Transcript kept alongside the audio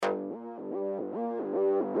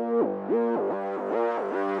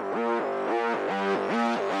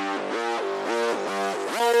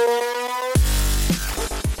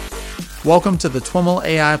Welcome to the TWIML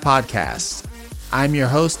AI Podcast. I'm your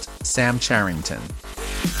host, Sam Charrington.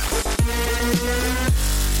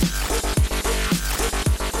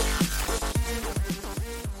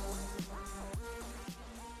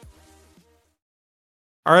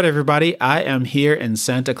 All right, everybody. I am here in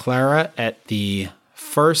Santa Clara at the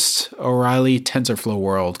first O'Reilly TensorFlow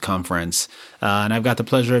World Conference. And I've got the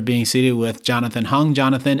pleasure of being seated with Jonathan Hung.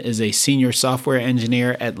 Jonathan is a senior software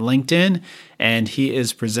engineer at LinkedIn, and he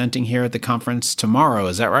is presenting here at the conference tomorrow.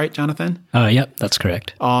 Is that right, Jonathan? Yep, that's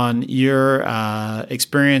correct. On your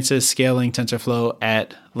experiences scaling TensorFlow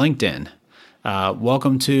at LinkedIn.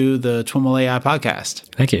 Welcome to the TWIML AI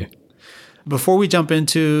Podcast. Thank you. Before we jump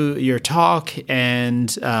into your talk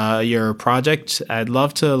and your project, I'd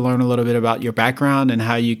love to learn a little bit about your background and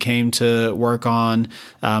how you came to work on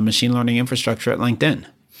machine learning infrastructure at LinkedIn.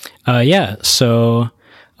 So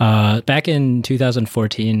back in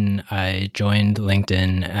 2014, I joined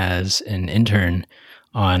LinkedIn as an intern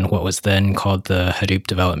on what was then called the Hadoop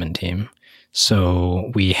development team.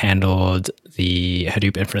 So we handled the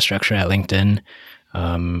Hadoop infrastructure at LinkedIn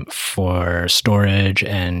for storage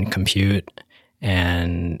and compute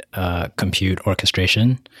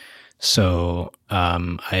orchestration. So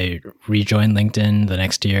I rejoined LinkedIn the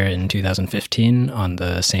next year in 2015 on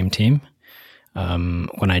the same team.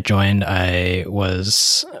 When I joined, I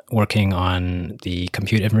was working on the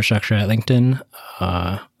compute infrastructure at LinkedIn,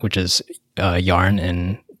 which is Yarn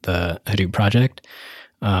in the Hadoop project.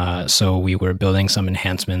 So we were building some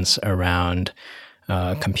enhancements around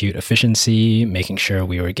compute efficiency, making sure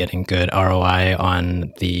we were getting good ROI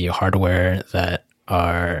on the hardware that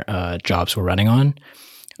our jobs were running on.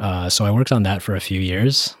 So I worked on that for a few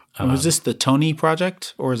years. Was this the Tony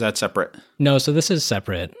project, or is that separate? No, so this is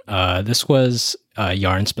separate. This was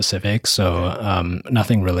Yarn specific, so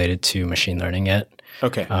nothing related to machine learning yet.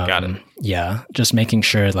 Okay, got it. Yeah, just making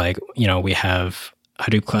sure we have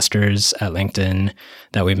Hadoop clusters at LinkedIn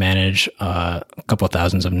that we manage a couple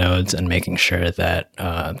thousands of nodes and making sure that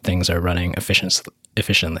things are running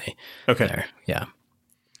efficiently. Okay. There. Yeah.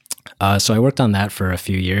 So I worked on that for a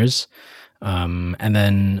few years. And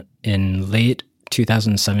then in late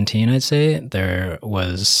 2017, I'd say, there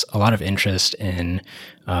was a lot of interest in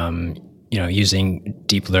using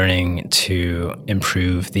deep learning to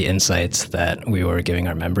improve the insights that we were giving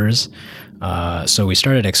our members. So we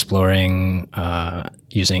started exploring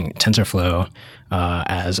using TensorFlow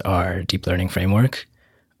as our deep learning framework.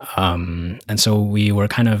 And so we were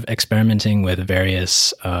kind of experimenting with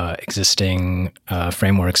various existing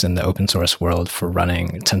frameworks in the open source world for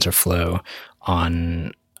running TensorFlow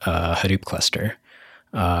on a Hadoop cluster.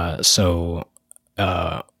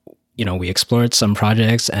 We explored some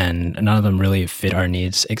projects and none of them really fit our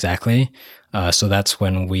needs exactly. So that's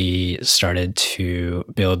when we started to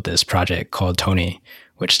build this project called Tony,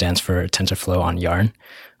 which stands for TensorFlow on Yarn.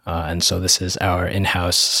 And so this is our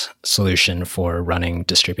in-house solution for running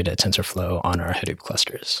distributed TensorFlow on our Hadoop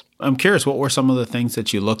clusters. I'm curious, what were some of the things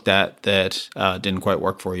that you looked at that didn't quite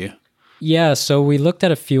work for you? Yeah, so we looked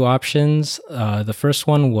at a few options. The first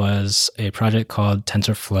one was a project called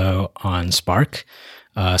TensorFlow on Spark.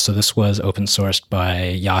 So this was open sourced by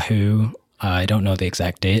Yahoo. I don't know the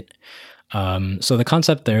exact date. So the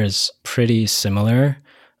concept there is pretty similar.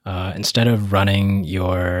 Instead of running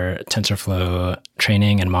your TensorFlow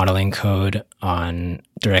training and modeling code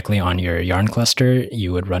directly on your Yarn cluster,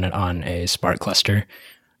 you would run it on a Spark cluster,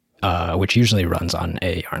 which usually runs on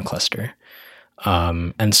a Yarn cluster.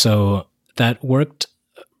 And so that worked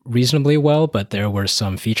reasonably well, but there were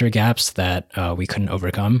some feature gaps that we couldn't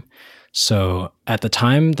overcome. So at the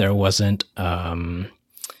time, there wasn't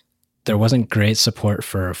great support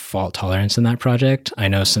for fault tolerance in that project. I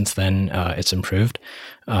know since then it's improved,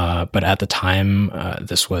 but at the time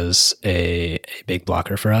this was a big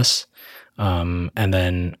blocker for us. And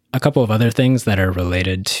then a couple of other things that are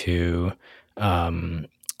related to kind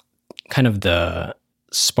of the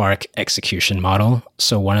Spark execution model.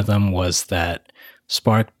 So one of them was that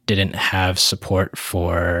Spark didn't have support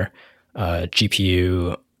for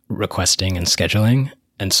GPU requesting and scheduling.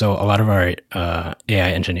 And so a lot of our AI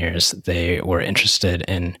engineers, they were interested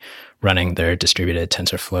in running their distributed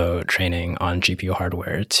TensorFlow training on GPU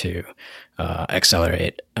hardware to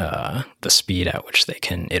accelerate the speed at which they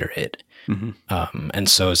can iterate. Mm-hmm. And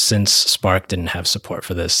so since Spark didn't have support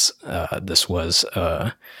for this, this was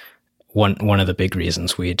one of the big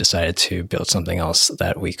reasons we decided to build something else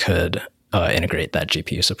that we could integrate that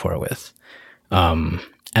GPU support with.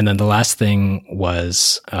 And then the last thing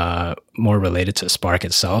was more related to Spark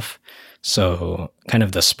itself. So kind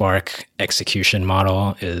of the Spark execution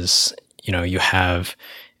model is, you have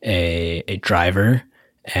a driver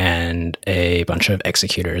and a bunch of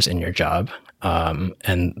executors in your job.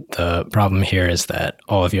 And the problem here is that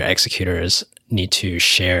all of your executors need to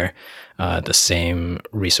share the same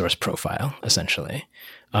resource profile, essentially.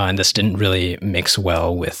 And this didn't really mix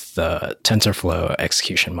well with the TensorFlow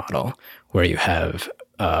execution model, where you have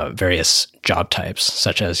various job types,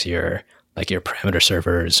 such as your parameter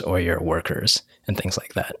servers or your workers and things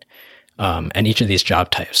like that. And each of these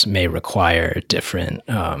job types may require different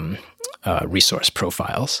resource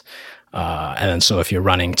profiles. And then so if you're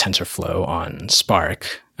running TensorFlow on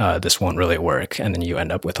Spark, this won't really work. And then you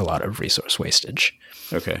end up with a lot of resource wastage.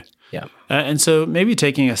 Okay. Yeah. And so maybe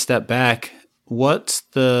taking a step back, what's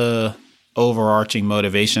the overarching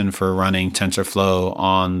motivation for running TensorFlow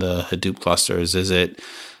on the Hadoop clusters? Is it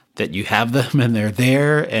that you have them and they're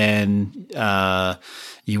there and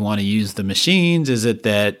you want to use the machines? Is it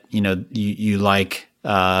that, you like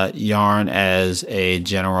Yarn as a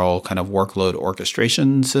general kind of workload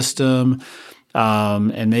orchestration system?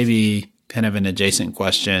 And maybe kind of an adjacent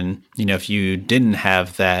question, if you didn't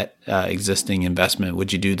have that existing investment,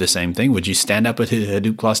 would you do the same thing? Would you stand up a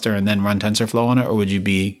Hadoop cluster and then run TensorFlow on it, or would you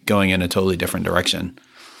be going in a totally different direction?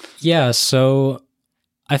 Yeah, so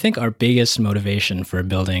I think our biggest motivation for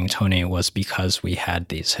building Tony was because we had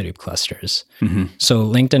these Hadoop clusters. Mm-hmm. So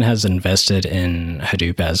LinkedIn has invested in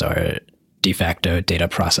Hadoop as our de facto data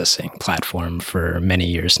processing platform for many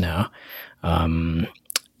years now.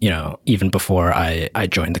 Even before I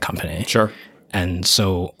joined the company. Sure. And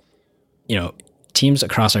so, teams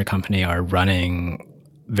across our company are running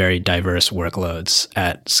very diverse workloads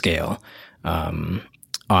at scale on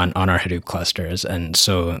our Hadoop clusters. And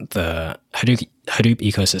so the Hadoop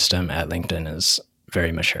ecosystem at LinkedIn is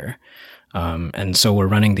very mature. And so we're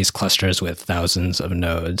running these clusters with thousands of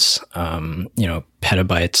nodes,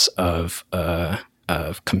 petabytes of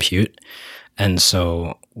compute. And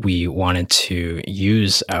so we wanted to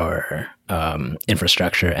use our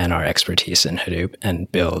infrastructure and our expertise in Hadoop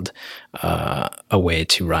and build a way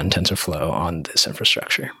to run TensorFlow on this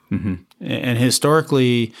infrastructure. Mm-hmm. And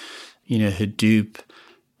historically, Hadoop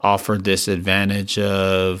offered this advantage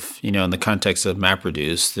of, in the context of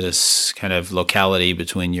MapReduce, this kind of locality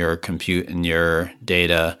between your compute and your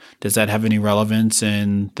data. Does that have any relevance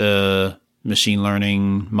in the machine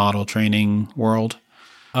learning model training world?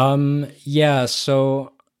 Yeah,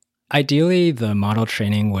 so ideally the model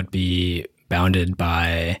training would be bounded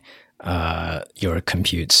by your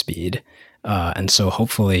compute speed. And so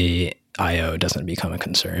hopefully IO doesn't become a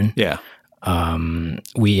concern. Yeah.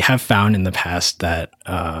 We have found in the past that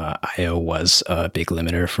IO was a big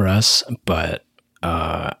limiter for us, but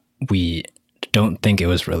we don't think it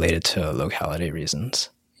was related to locality reasons.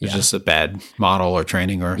 It's just a bad model or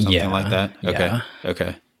training or something like that? Okay. Yeah.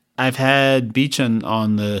 Okay. I've had Beechan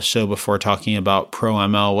on the show before talking about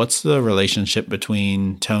ProML. What's the relationship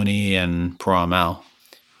between Tony and ProML?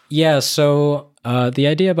 Yeah, so the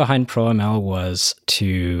idea behind ProML was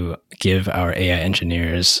to give our AI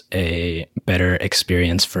engineers a better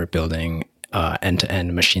experience for building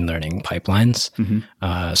end-to-end machine learning pipelines.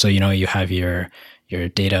 Mm-hmm. So, you have your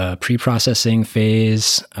data pre-processing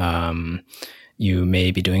phase. You may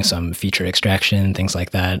be doing some feature extraction, things like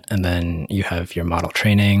that. And then you have your model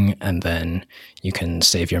training, and then you can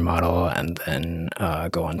save your model and then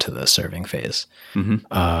go on to the serving phase. Mm-hmm.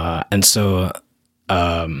 And so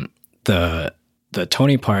the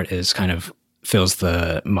Tony part is kind of fills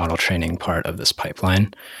the model training part of this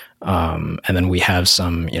pipeline. And then we have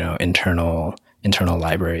some, internal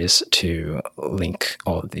libraries to link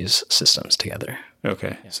all of these systems together.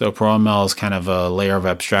 Okay. Yeah. So ProML is kind of a layer of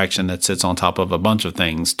abstraction that sits on top of a bunch of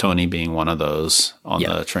things, Tony being one of those on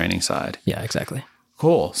the training side. Yeah, exactly.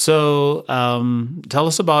 Cool. So tell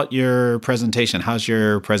us about your presentation. How's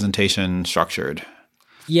your presentation structured?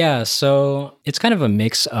 Yeah, so it's kind of a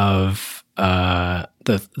mix of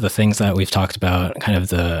the things that we've talked about, kind of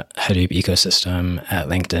the Hadoop ecosystem at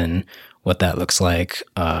LinkedIn, what that looks like,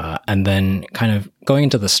 and then kind of going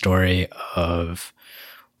into the story of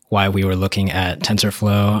why we were looking at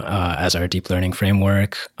TensorFlow as our deep learning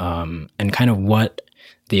framework, and kind of what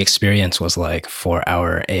the experience was like for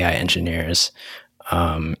our AI engineers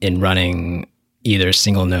in running either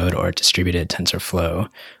single node or distributed TensorFlow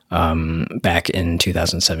back in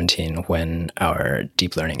 2017 when our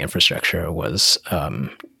deep learning infrastructure was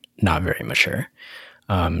not very mature.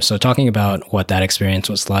 So talking about what that experience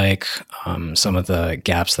was like, some of the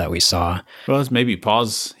gaps that we saw. Well, let's maybe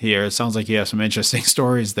pause here. It sounds like you have some interesting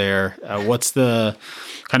stories there. What's the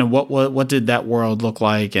kind of what did that world look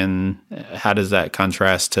like, and how does that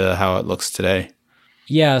contrast to how it looks today?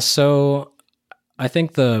 Yeah, so I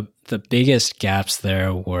think the biggest gaps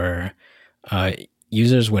there were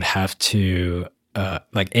users would have to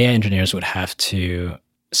like AI engineers would have to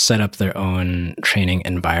set up their own training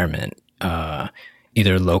environment,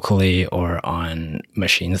 either locally or on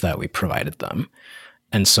machines that we provided them.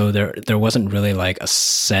 And so there wasn't really like a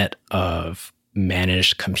set of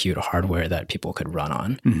managed compute hardware that people could run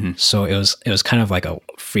on. Mm-hmm. So it was kind of like a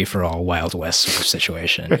free for all Wild West sort of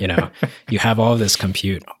situation. You know, you have all of this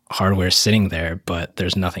compute hardware sitting there, but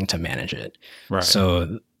there's nothing to manage it. Right.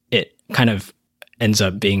 So it kind of ends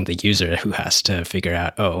up being the user who has to figure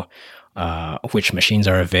out, which machines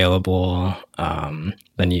are available.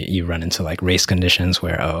 Then you run into like race conditions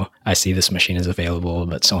where, I see this machine is available,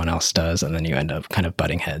 but someone else does. And then you end up kind of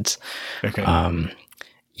butting heads. Okay.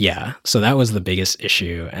 Yeah. So that was the biggest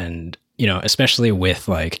issue. And, you know, especially with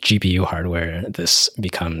like GPU hardware, this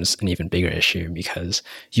becomes an even bigger issue because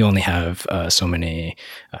you only have so many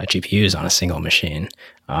GPUs on a single machine.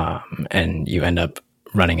 And you end up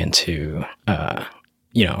running into,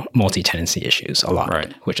 multi-tenancy issues a lot,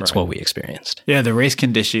 right, which is what we experienced. Yeah, the race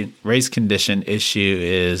condition issue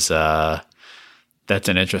is that's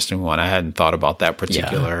an interesting one. I hadn't thought about that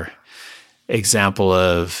particular example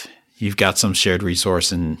of you've got some shared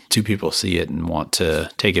resource and two people see it and want to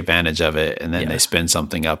take advantage of it, and then they spin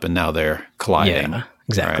something up and now they're colliding. Yeah,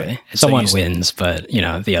 exactly. Right? Someone wins, but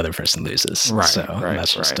the other person loses. Right, so right,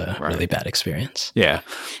 that's just a really bad experience. Yeah.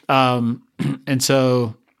 And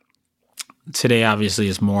so today obviously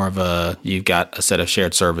is more of you've got a set of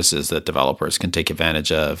shared services that developers can take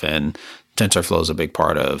advantage of, and TensorFlow is a big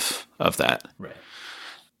part of that. Right.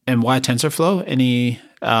 And why TensorFlow? Any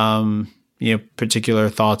particular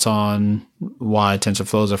thoughts on why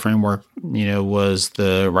TensorFlow as a framework, was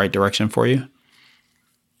the right direction for you?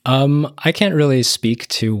 I can't really speak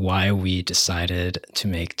to why we decided to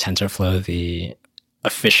make TensorFlow the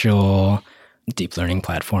official deep learning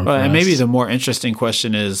platform for us. And maybe the more interesting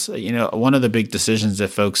question is, one of the big decisions that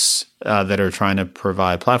folks that are trying to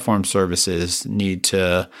provide platform services need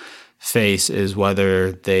to face is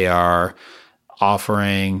whether they are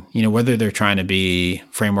offering, whether they're trying to be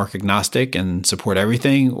framework agnostic and support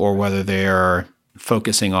everything, or whether they are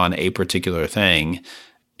focusing on a particular thing.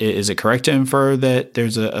 Is it correct to infer that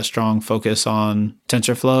there's a strong focus on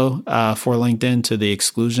TensorFlow for LinkedIn to the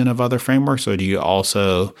exclusion of other frameworks, or do you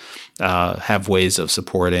also have ways of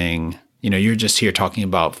supporting, you're just here talking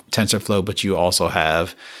about TensorFlow, but you also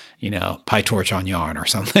have, PyTorch on Yarn or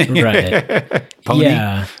something. Right. Pony?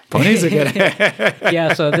 Yeah. Ponies are good.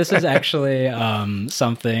 Yeah, so this is actually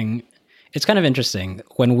something, it's kind of interesting.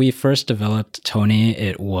 When we first developed Tony,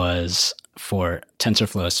 it was for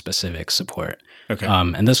TensorFlow specific support. Okay.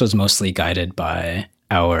 And this was mostly guided by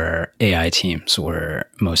our AI teams who were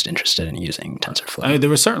most interested in using TensorFlow. There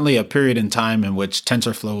was certainly a period in time in which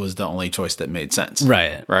TensorFlow was the only choice that made sense.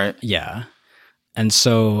 Right. Right. Yeah. And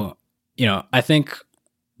so, I think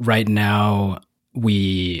right now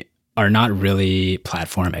we are not really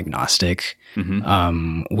platform agnostic.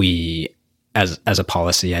 Mm-hmm. We, as a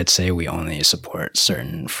policy, I'd say we only support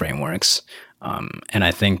certain frameworks. And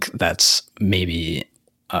I think that's maybe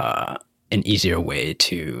an easier way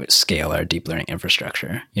to scale our deep learning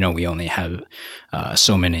infrastructure. We only have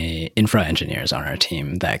so many infra engineers on our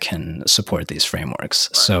team that can support these frameworks.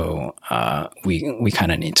 Right. So we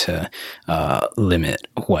kind of need to limit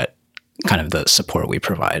what kind of the support we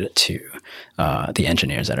provide to the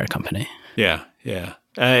engineers at our company. Yeah, yeah.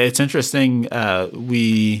 It's interesting.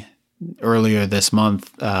 We earlier this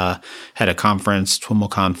month had a conference,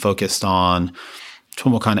 TWIMLcon, focused on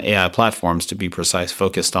TWIMLcon AI platforms, to be precise,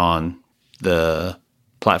 focused on the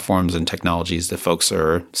platforms and technologies that folks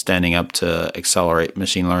are standing up to accelerate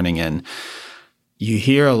machine learning. And you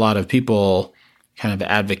hear a lot of people kind of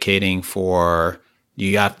advocating for,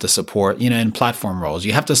 you have to support, in platform roles,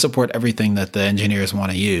 you have to support everything that the engineers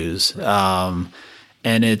want to use. And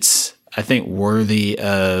it's, I think, worthy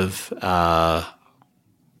of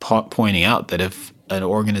pointing out that if an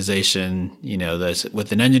organization, that's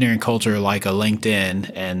with an engineering culture like a LinkedIn,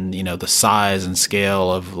 and, the size and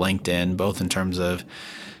scale of LinkedIn, both in terms of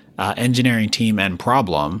engineering team and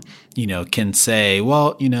problem, can say,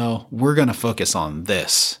 well, we're going to focus on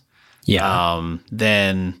this. Yeah.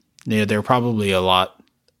 Then there are probably a lot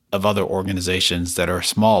of other organizations that are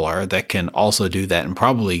smaller that can also do that and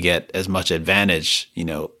probably get as much advantage,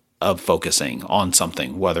 of focusing on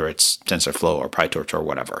something, whether it's TensorFlow or PyTorch or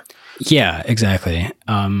whatever. Yeah, exactly.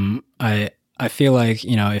 I feel like,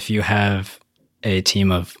 if you have a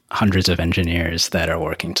team of hundreds of engineers that are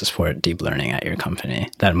working to support deep learning at your company,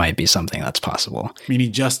 that might be something that's possible.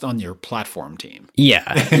 Meaning just on your platform team.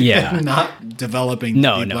 Yeah, yeah. Not developing deep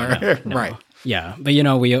learning. No. Right. Yeah, but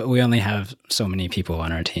we only have so many people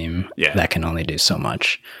on our team that can only do so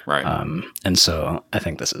much. Right. And so I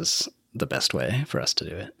think this is the best way for us to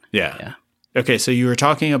do it. Yeah. Yeah. Okay, so you were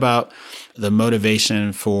talking about the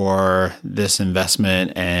motivation for this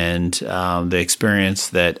investment and the experience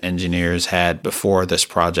that engineers had before this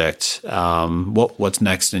project. What's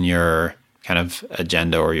next in your kind of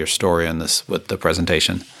agenda or your story on this with the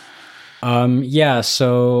presentation?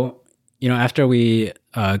 So, after we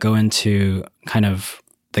go into kind of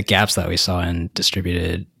the gaps that we saw in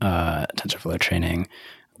distributed TensorFlow training,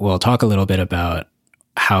 we'll talk a little bit about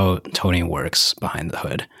how Tony works behind the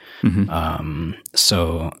hood.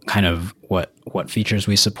 So kind of what features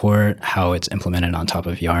we support, how it's implemented on top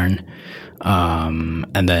of Yarn,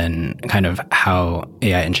 and then kind of how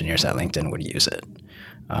AI engineers at LinkedIn would use it.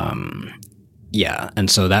 And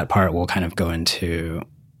so that part will kind of go into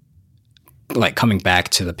like coming back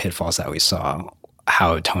to the pitfalls that we saw,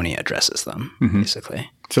 how Tony addresses them,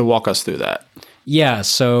 basically. So walk us through that. Yeah.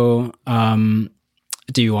 So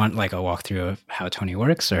do you want like a walkthrough of how Tony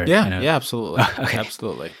works? Or yeah, absolutely. Okay.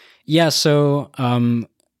 Absolutely. Yeah. So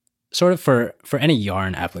sort of for any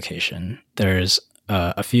Yarn application, there's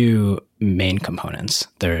a few main components.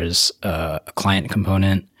 There's a client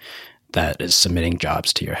component that is submitting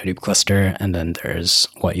jobs to your Hadoop cluster, and then there's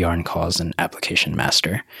what Yarn calls an application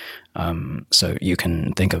master. So you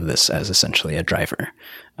can think of this as essentially a driver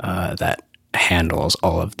that handles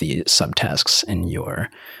all of the subtasks in your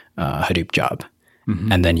Hadoop job.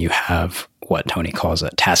 And then you have what Tony calls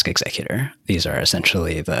a task executor. These are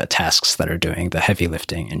essentially the tasks that are doing the heavy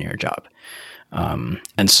lifting in your job.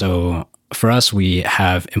 And so for us, we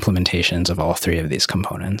have implementations of all three of these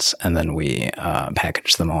components, and then we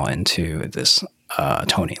package them all into this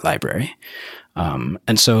Tony library.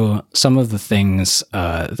 And so some of the things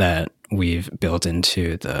that we've built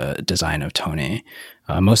into the design of Tony,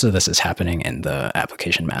 most of this is happening in the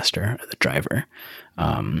application master, or the driver.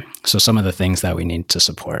 So some of the things that we need to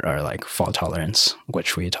support are like fault tolerance,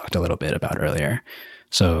 which we talked a little bit about earlier.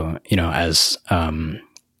 So, as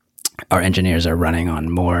our engineers are running on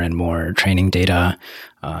more and more training data,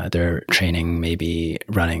 they're training maybe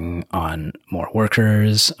running on more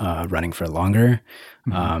workers, running for longer.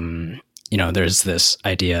 There's this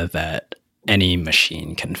idea that any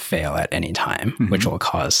machine can fail at any time, which will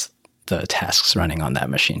cause the tasks running on that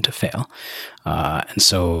machine to fail. And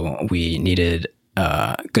so we needed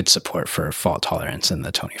good support for fault tolerance in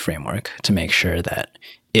the Tony framework to make sure that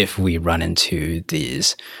if we run into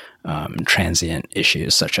these transient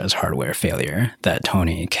issues such as hardware failure, that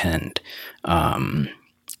Tony can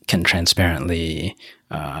transparently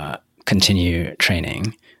continue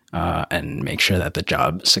training and make sure that the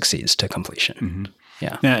job succeeds to completion.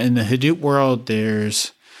 Yeah. Now, in the Hadoop world,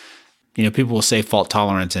 there's, people will say fault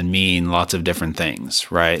tolerance and mean lots of different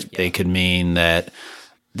things, right? Yeah. They could mean that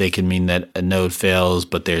a node fails,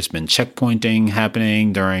 but there's been checkpointing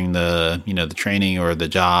happening during the training or the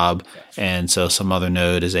job, and so some other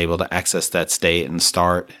node is able to access that state and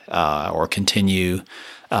start or continue,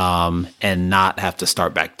 and not have to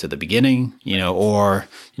start back to the beginning. Or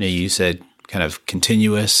you said kind of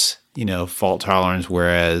continuous, fault tolerance,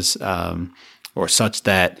 whereas or such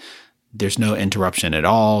that there's no interruption at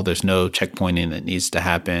all, there's no checkpointing that needs to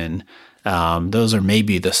happen. Those are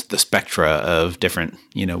maybe the spectra of different,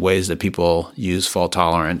 ways that people use fault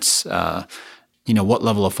tolerance. What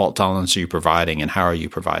level of fault tolerance are you providing, and how are you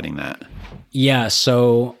providing that? Yeah.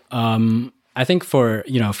 So, I think for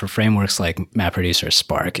frameworks like MapReduce or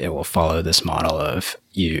Spark, it will follow this model of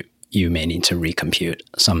you may need to recompute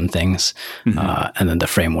some things, and then the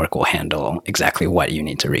framework will handle exactly what you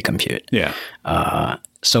need to recompute. Yeah.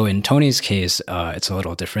 So in Tony's case, it's a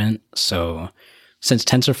little different. So since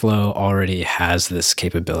TensorFlow already has this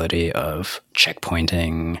capability of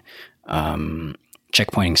checkpointing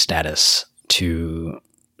status to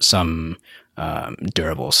some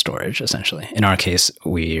durable storage, essentially. In our case,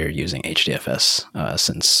 we are using HDFS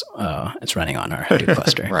since it's running on our Hadoop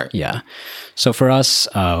cluster. Right. Yeah. So for us,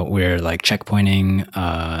 we're like checkpointing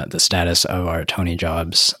the status of our Tony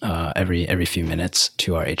jobs every few minutes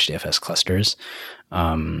to our HDFS clusters.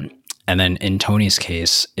 And then in Tony's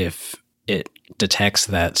case, if it detects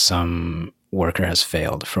that some worker has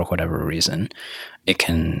failed for whatever reason, it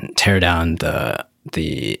can tear down the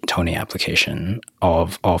Tony application, all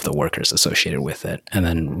of the workers associated with it, and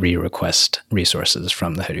then re-request resources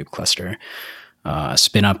from the Hadoop cluster,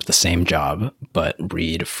 spin up the same job, but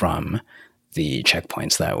read from the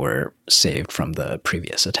checkpoints that were saved from the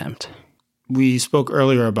previous attempt. We spoke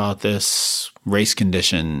earlier about this race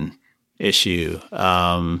condition issue.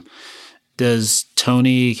 Does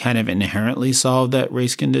Tony kind of inherently solve that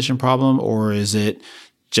race condition problem, or is it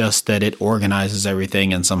just that it organizes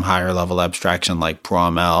everything in some higher level abstraction like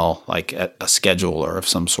ProML, like a scheduler of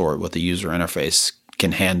some sort with a user interface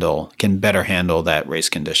can better handle that race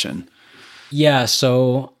condition? Yeah.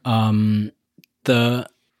 So the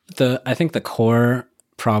I think the core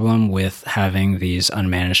problem with having these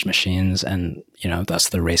unmanaged machines and thus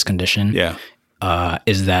the race condition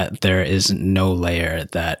is that there is no layer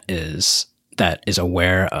that is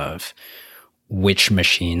aware of which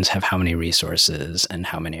machines have how many resources and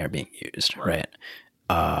how many are being used, right?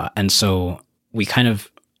 And so we kind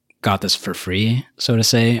of got this for free, so to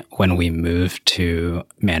say, when we moved to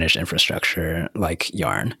managed infrastructure like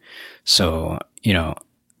Yarn. So,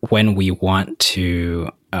 when we want to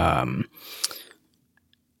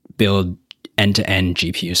build end-to-end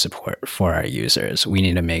GPU support for our users, we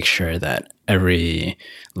need to make sure that every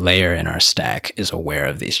layer in our stack is aware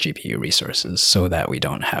of these GPU resources so that we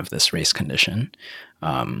don't have this race condition.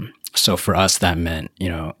 So for us, that meant,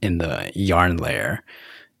 in the Yarn layer,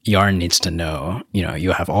 Yarn needs to know,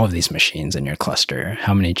 you have all of these machines in your cluster,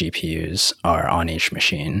 how many GPUs are on each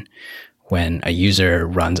machine. When a user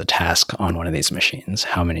runs a task on one of these machines,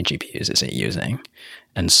 how many GPUs is it using?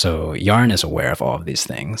 And so Yarn is aware of all of these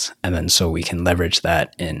things. And then so we can leverage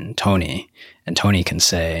that in Tony. And Tony can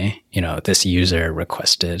say, this user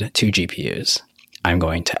requested 2 GPUs. I'm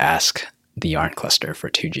going to ask the Yarn cluster for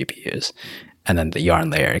 2 GPUs. And then the Yarn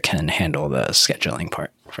layer can handle the scheduling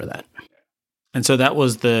part for that. And so that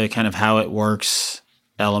was the kind of how it works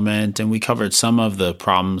element. And we covered some of the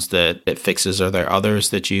problems that it fixes. Are there others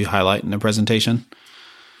that you highlight in the presentation?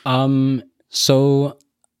 So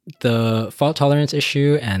the fault tolerance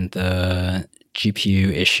issue and the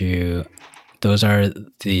GPU issue, those are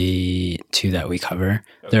the 2 that we cover.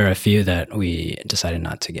 Okay. There are a few that we decided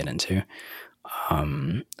not to get into.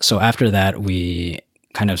 So after that, we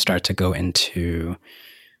kind of start to go into,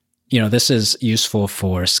 this is useful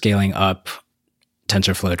for scaling up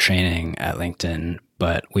TensorFlow training at LinkedIn,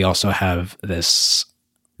 but we also have this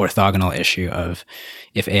orthogonal issue of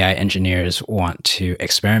if AI engineers want to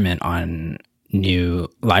experiment on new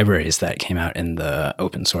libraries that came out in the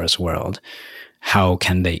open source world, how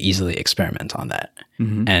can they easily experiment on that?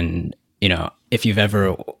 Mm-hmm. And, if you've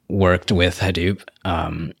ever worked with Hadoop,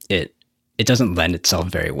 it doesn't lend itself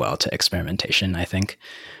very well to experimentation, I think.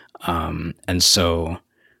 And so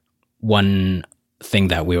one thing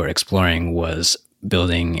that we were exploring was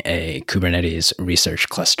building a Kubernetes research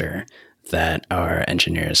cluster that our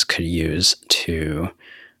engineers could use to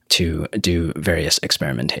do various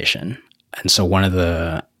experimentation. And so one of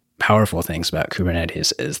the powerful things about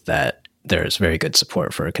Kubernetes is that there's very good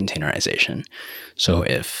support for containerization. So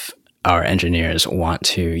if our engineers want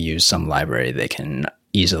to use some library, they can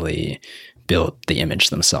easily build the image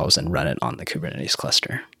themselves and run it on the Kubernetes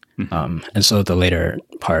cluster. Mm-hmm. And so the later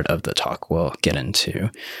part of the talk will get into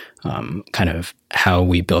kind of how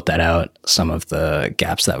we built that out, some of the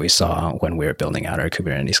gaps that we saw when we were building out our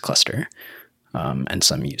Kubernetes cluster, and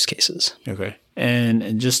some use cases. Okay.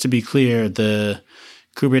 And just to be clear, the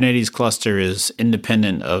Kubernetes cluster is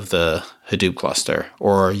independent of the Hadoop cluster,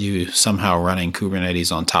 or are you somehow running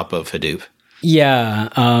Kubernetes on top of Hadoop? Yeah.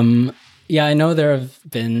 I know there have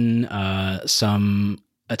been some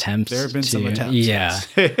attempts. There have been some attempts. Yeah.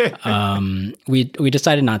 We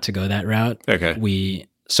decided not to go that route. Okay.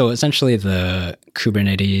 So essentially the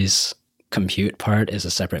Kubernetes compute part is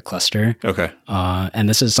a separate cluster. Okay. And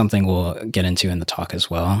this is something we'll get into in the talk as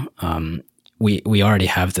well. We already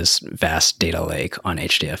have this vast data lake on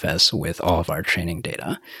HDFS with all of our training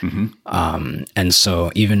data. Mm-hmm. And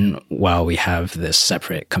so even while we have this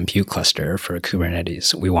separate compute cluster for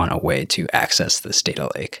Kubernetes, we want a way to access this data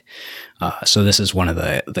lake. So this is one of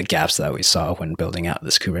the gaps that we saw when building out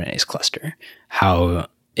this Kubernetes cluster. How,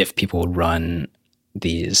 if people run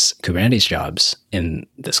these Kubernetes jobs in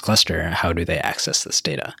this cluster, how do they access this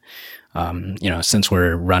data? Since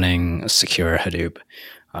we're running secure Hadoop,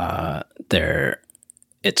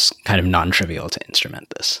 it's kind of non-trivial to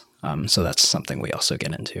instrument this. So that's something we also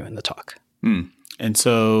get into in the talk. And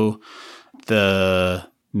so the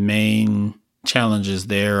main challenges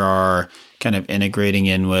there are kind of integrating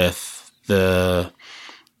in with the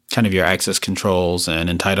kind of your access controls and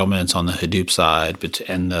entitlements on the Hadoop side,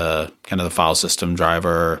 and the kind of the file system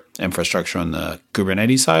driver infrastructure on the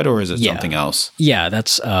Kubernetes side, or is it something else? Yeah,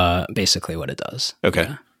 that's basically what it does. Okay.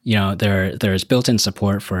 There's built-in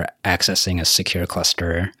support for accessing a secure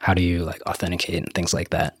cluster. How do you authenticate and things like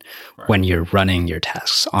that when you're running your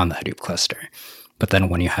tasks on the Hadoop cluster? But then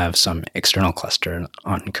when you have some external cluster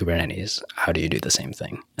on Kubernetes, how do you do the same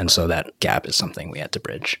thing? And so that gap is something we had to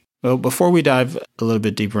bridge. Well, before we dive a little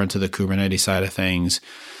bit deeper into the Kubernetes side of things,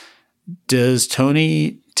 does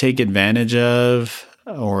Tony take advantage of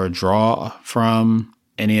or draw from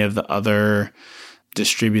any of the other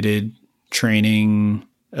distributed training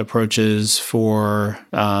approaches for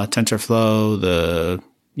TensorFlow,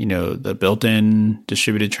 the built-in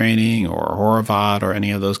distributed training or Horovod or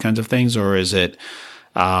any of those kinds of things? Or is it,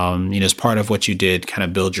 as part of what you did, kind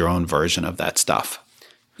of build your own version of that stuff?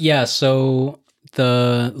 Yeah, so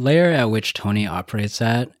the layer at which Tony operates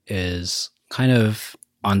at is kind of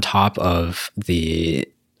on top of the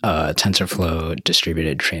TensorFlow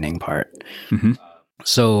distributed training part. Mm-hmm.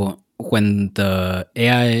 So when an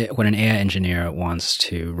AI engineer wants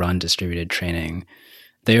to run distributed training,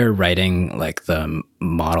 they're writing like the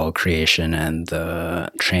model creation and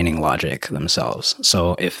the training logic themselves.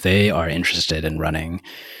 So if they are interested in running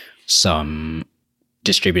some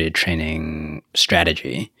distributed training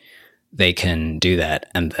strategy, they can do that.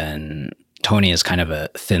 And then Tony is kind of a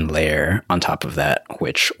thin layer on top of that,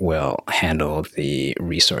 which will handle the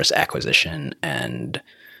resource acquisition and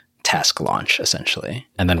task launch, essentially.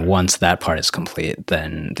 And then once that part is complete,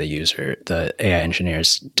 then the AI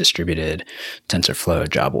engineer's distributed TensorFlow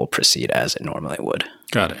job will proceed as it normally would.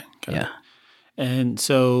 Got it. And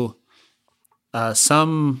so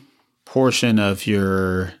some portion of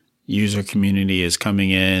your user community is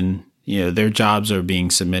coming in, their jobs are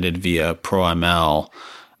being submitted via ProML,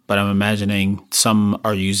 but I'm imagining some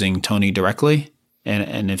are using Tony directly.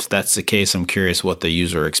 And if that's the case, I'm curious what the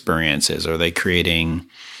user experience is. Are they creating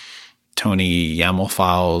Tony YAML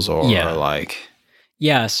files or like?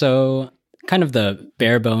 Yeah, so kind of the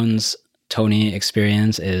bare bones Tony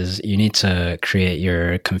experience is you need to create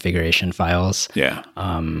your configuration files. Yeah.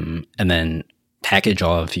 And then package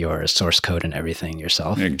all of your source code and everything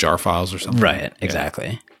yourself. Like jar files or something. Right, exactly.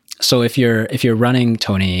 Yeah. So if you're running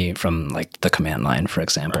Tony from like the command line, for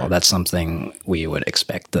example, that's something we would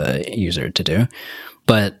expect the user to do.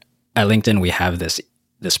 But at LinkedIn, we have this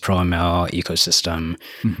ProML ecosystem,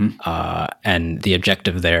 and the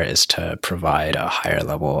objective there is to provide a higher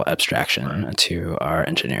level abstraction to our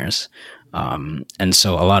engineers. And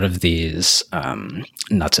so a lot of these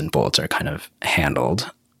nuts and bolts are kind of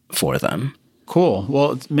handled for them. Cool.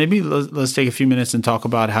 Well, maybe let's take a few minutes and talk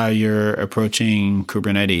about how you're approaching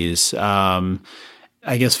Kubernetes.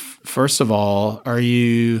 I guess, first of all, are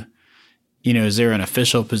you, is there an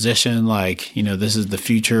official position like, this is the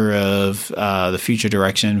future of the future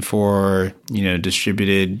direction for,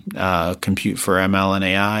 distributed compute for ML and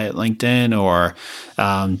AI at LinkedIn? Or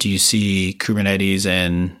do you see Kubernetes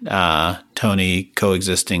and Tony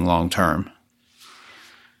coexisting long term?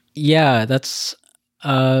 Yeah, that's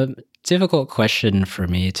difficult question for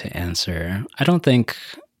me to answer. I think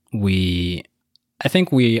we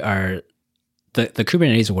are, the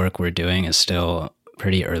Kubernetes work we're doing is still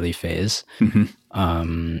pretty early phase.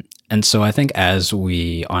 And so I think as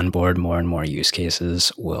we onboard more and more use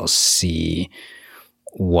cases, we'll see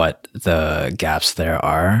what the gaps there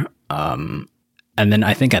are. And then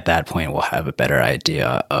I think at that point, we'll have a better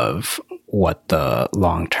idea of what the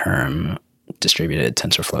long-term distributed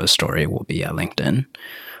TensorFlow story will be at LinkedIn.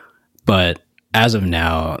 But as of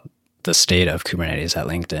now, the state of Kubernetes at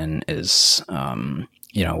LinkedIn is,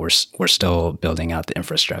 we're still building out the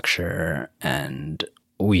infrastructure, and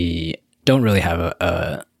we don't really have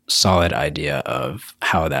a solid idea of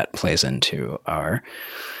how that plays into our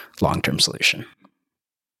long-term solution.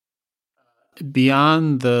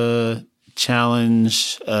 Beyond the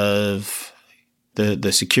challenge of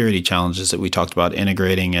the security challenges that we talked about,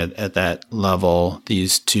 integrating at that level,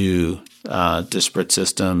 these two disparate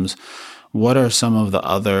systems, what are some of the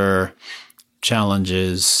other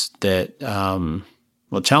challenges that,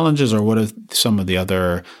 challenges, or what are some of the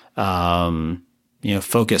other,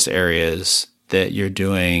 focus areas that you're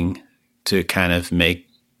doing to kind of make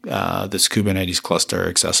this Kubernetes cluster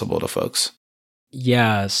accessible to folks?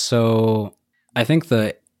 Yeah, so I think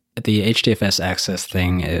the HDFS access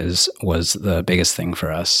thing was the biggest thing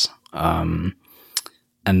for us. And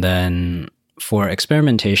then for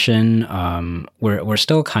experimentation, we're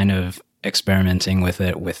still kind of experimenting with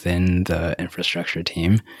it within the infrastructure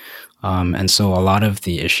team. And so a lot of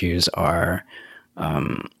the issues are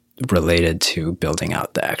related to building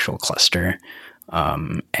out the actual cluster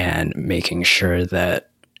and making sure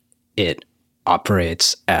that it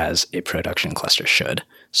operates as a production cluster should.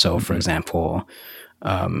 So, for example,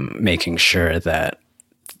 making sure that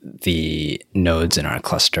the nodes in our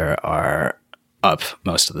cluster are up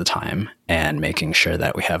most of the time, and making sure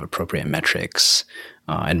that we have appropriate metrics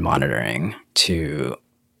and monitoring to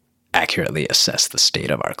accurately assess the state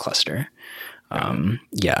of our cluster.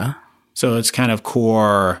 Yeah. So it's kind of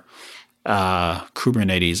core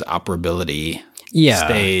Kubernetes operability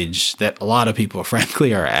stage that a lot of people,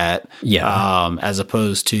 frankly, are at. Yeah. As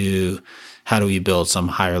opposed to how do we build some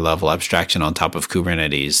higher level abstraction on top of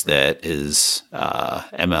Kubernetes that is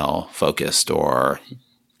ML focused or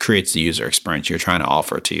creates the user experience you're trying to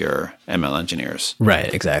offer to your ML engineers.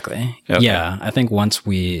 Right, exactly. Okay. Yeah, I think once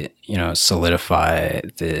we, solidify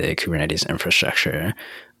the Kubernetes infrastructure,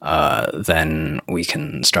 then we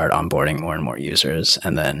can start onboarding more and more users,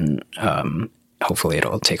 and then hopefully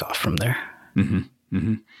it'll take off from there. Mm-hmm.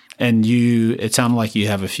 Mm-hmm. And it sounded like you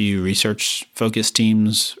have a few research-focused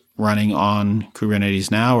teams running on Kubernetes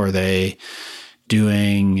now. Are they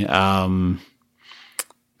doing, are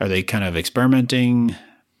they kind of experimenting?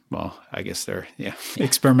 Well, I guess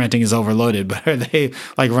experimenting is overloaded, but are they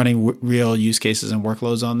like running real use cases and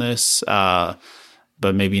workloads on this,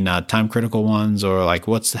 but maybe not time-critical ones? Or like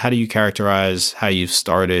how do you characterize how you've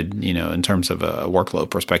started, in terms of a workload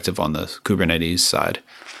perspective on the Kubernetes side?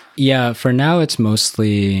 Yeah, for now, it's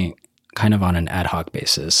mostly kind of on an ad hoc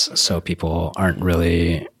basis. So people aren't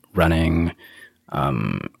really running,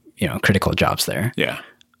 critical jobs there. Yeah.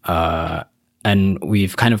 And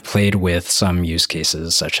we've kind of played with some use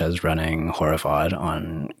cases, such as running Horovod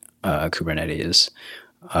on Kubernetes,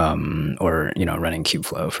 or, running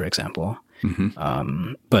Kubeflow, for example.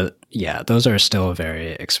 Mm-hmm. But yeah, those are still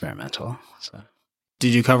very experimental. So.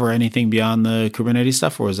 Did you cover anything beyond the Kubernetes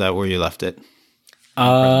stuff, or is that where you left it?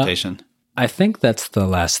 Presentation. I think that's the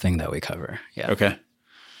last thing that we cover. Yeah. Okay.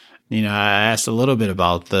 I asked a little bit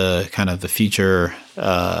about the kind of the future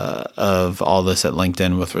of all this at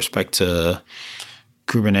LinkedIn with respect to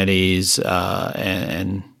Kubernetes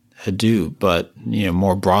and Hadoop, but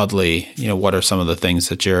more broadly, what are some of the things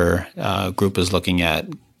that your group is looking at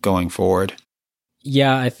going forward?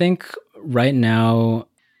 Yeah, I think right now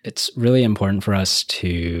it's really important for us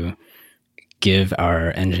to give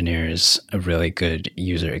our engineers a really good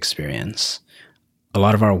user experience. A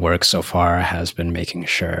lot of our work so far has been making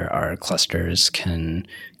sure our clusters can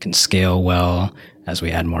scale well as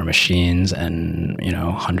we add more machines, and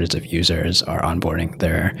hundreds of users are onboarding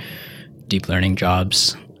their deep learning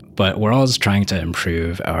jobs. But we're always trying to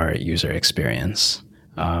improve our user experience,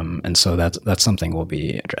 and so that's something we'll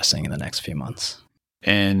be addressing in the next few months.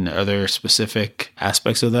 And are there specific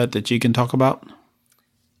aspects of that you can talk about?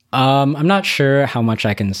 I'm not sure how much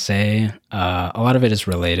I can say. A lot of it is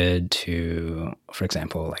related to, for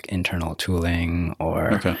example, like internal tooling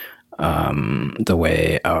or the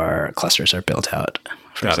way our clusters are built out,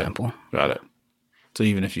 for example. Got it. So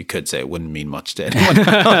even if you could say, it wouldn't mean much to anyone.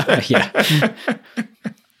 Yeah.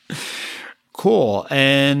 Cool.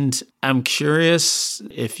 And I'm curious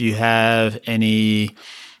if you have any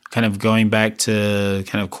kind of going back to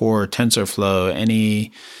kind of core TensorFlow,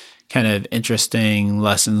 any kind of interesting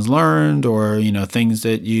lessons learned, or things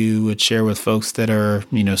that you would share with folks that are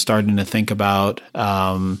starting to think about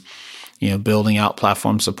building out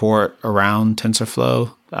platform support around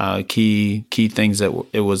TensorFlow, key things that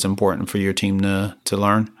it was important for your team to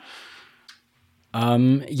learn?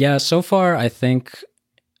 Yeah, so far I think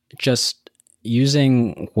just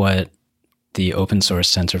using what the open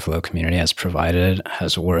source TensorFlow community has provided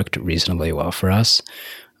has worked reasonably well for us,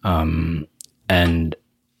 and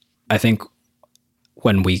I think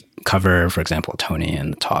when we cover, for example, Tony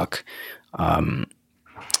in the talk,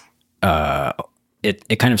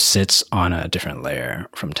 it kind of sits on a different layer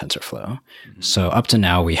from TensorFlow. Mm-hmm. So up to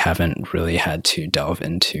now, we haven't really had to delve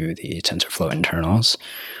into the TensorFlow internals.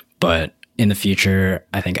 But in the future,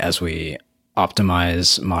 I think as we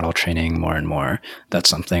optimize model training more and more, that's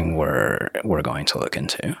something we're going to look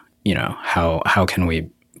into. How can we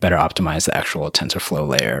better optimize the actual TensorFlow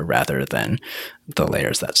layer rather than the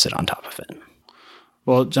layers that sit on top of it.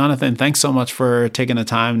 Well, Jonathan, thanks so much for taking the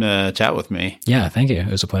time to chat with me. Yeah, thank you. It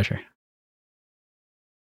was a pleasure.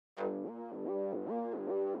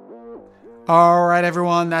 All right,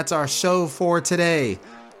 everyone, that's our show for today.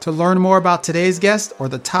 To learn more about today's guest or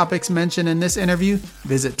the topics mentioned in this interview,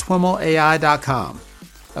 visit twimlai.com.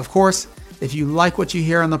 Of course, if you like what you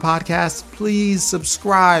hear on the podcast, please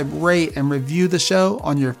subscribe, rate, and review the show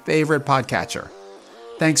on your favorite podcatcher.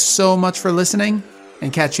 Thanks so much for listening,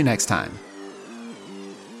 and catch you next time.